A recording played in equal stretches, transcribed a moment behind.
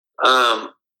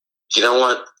You know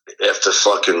what? After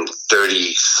fucking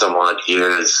 30 some odd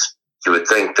years, you would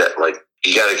think that, like,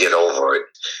 you gotta get over it.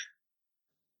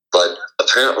 But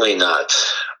apparently not.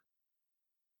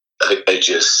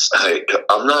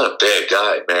 I'm not a bad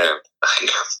guy, man. I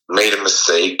made a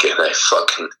mistake and I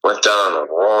fucking went down a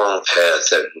wrong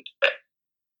path, and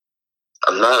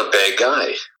I'm not a bad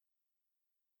guy.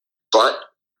 But,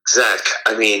 Zach,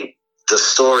 I mean, the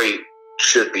story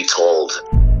should be told.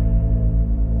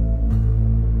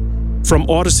 From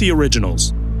Odyssey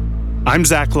Originals, I'm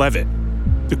Zach Levitt,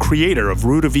 the creator of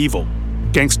Root of Evil,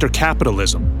 Gangster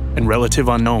Capitalism, and Relative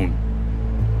Unknown.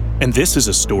 And this is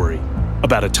a story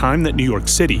about a time that New York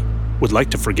City would like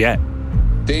to forget.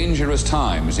 Dangerous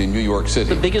times in New York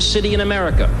City. The biggest city in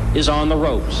America is on the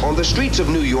ropes. On the streets of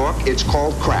New York, it's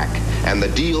called crack, and the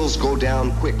deals go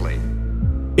down quickly.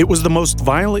 It was the most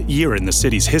violent year in the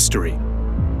city's history,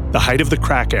 the height of the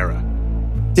crack era.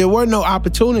 There were no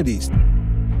opportunities.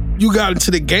 You got into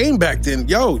the game back then,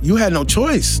 you had no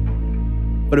choice.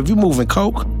 But if you moving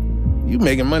coke, you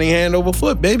making money hand over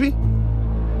foot, baby.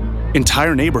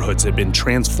 Entire neighborhoods had been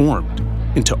transformed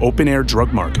into open-air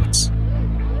drug markets.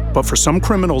 But for some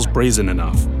criminals brazen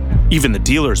enough, even the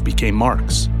dealers became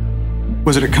marks.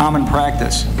 Was it a common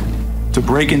practice to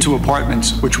break into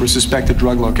apartments which were suspected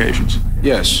drug locations?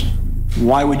 Yes.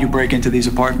 Why would you break into these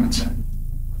apartments?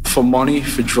 For money,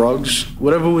 for drugs,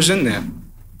 whatever was in there.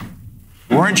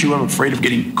 Weren't you ever afraid of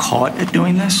getting caught at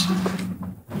doing this?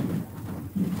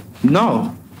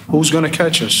 No. Who's gonna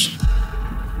catch us?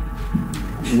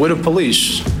 We're the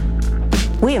police.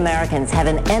 We Americans have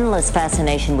an endless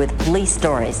fascination with police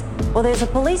stories. Well, there's a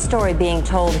police story being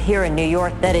told here in New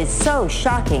York that is so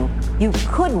shocking, you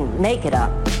couldn't make it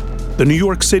up. The New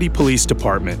York City Police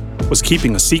Department was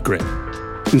keeping a secret.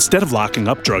 Instead of locking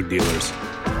up drug dealers,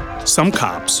 some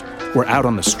cops were out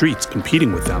on the streets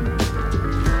competing with them.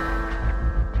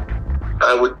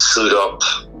 I would suit up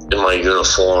in my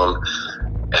uniform,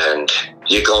 and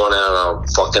you're going out on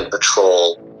fucking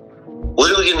patrol.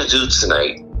 What are we going to do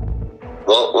tonight?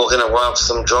 Well, we're going to rob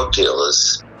some drug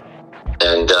dealers.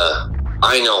 And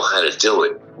I know how to do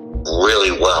it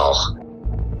really well.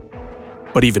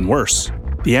 But even worse,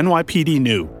 the NYPD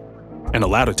knew and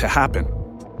allowed it to happen.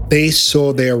 They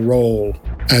saw their role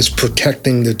as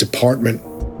protecting the department,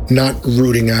 not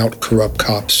rooting out corrupt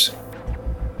cops.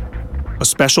 A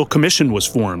special commission was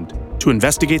formed to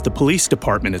investigate the police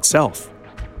department itself.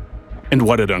 And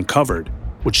what it uncovered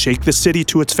would shake the city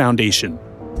to its foundation.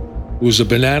 It was a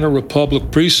Banana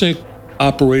Republic precinct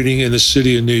operating in the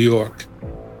city of New York.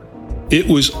 It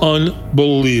was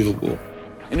unbelievable.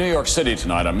 In New York City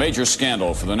tonight, a major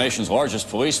scandal for the nation's largest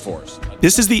police force.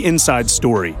 This is the inside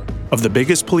story of the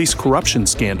biggest police corruption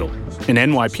scandal in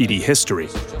NYPD history,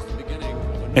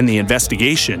 and the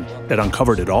investigation that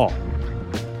uncovered it all.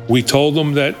 We told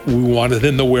them that we wanted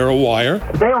them to wear a wire.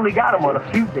 They only got him on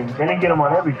a few things. They didn't get him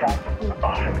on everything.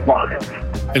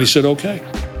 And he said, okay.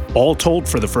 All told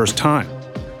for the first time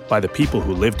by the people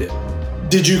who lived it.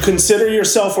 Did you consider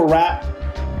yourself a rat?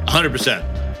 100%.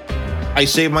 I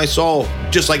saved my soul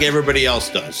just like everybody else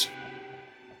does.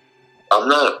 I'm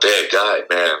not a bad guy,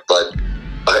 man, but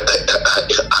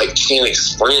I can't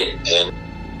explain it, man.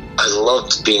 I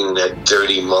loved being that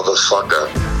dirty motherfucker.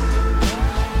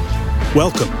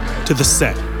 Welcome to The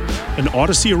Set, an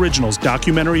Odyssey Originals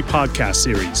documentary podcast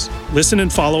series. Listen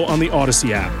and follow on the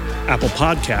Odyssey app, Apple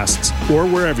Podcasts, or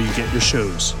wherever you get your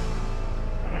shows.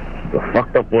 The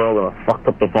fucked up world of a fucked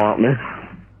up department.